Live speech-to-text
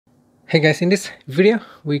Hey guys, in this video,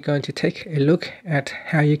 we're going to take a look at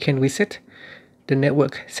how you can reset the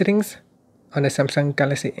network settings on the Samsung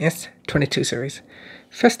Galaxy S22 series.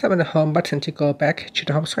 First, tap on the home button to go back to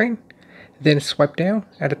the home screen. Then swipe down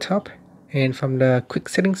at the top, and from the quick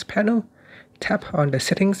settings panel, tap on the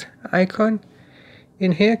settings icon.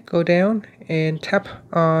 In here, go down and tap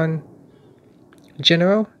on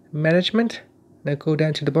general management. Now go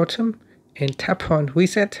down to the bottom and tap on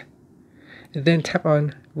reset. Then tap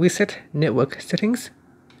on reset network settings.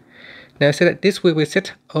 Now say that this will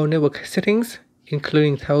reset all network settings,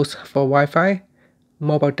 including those for Wi-Fi,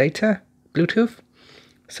 mobile data, Bluetooth.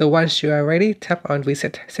 So once you are ready, tap on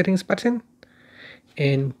reset settings button,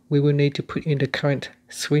 and we will need to put in the current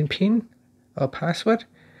screen pin or password,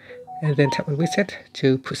 and then tap on reset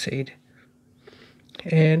to proceed.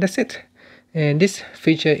 And that's it. And this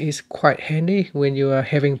feature is quite handy when you are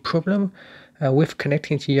having problem with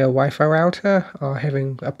connecting to your Wi-Fi router, or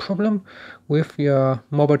having a problem with your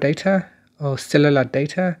mobile data or cellular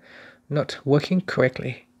data not working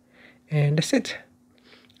correctly. And that's it.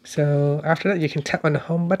 So after that, you can tap on the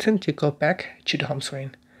home button to go back to the home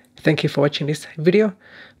screen. Thank you for watching this video.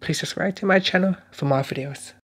 Please subscribe to my channel for more videos.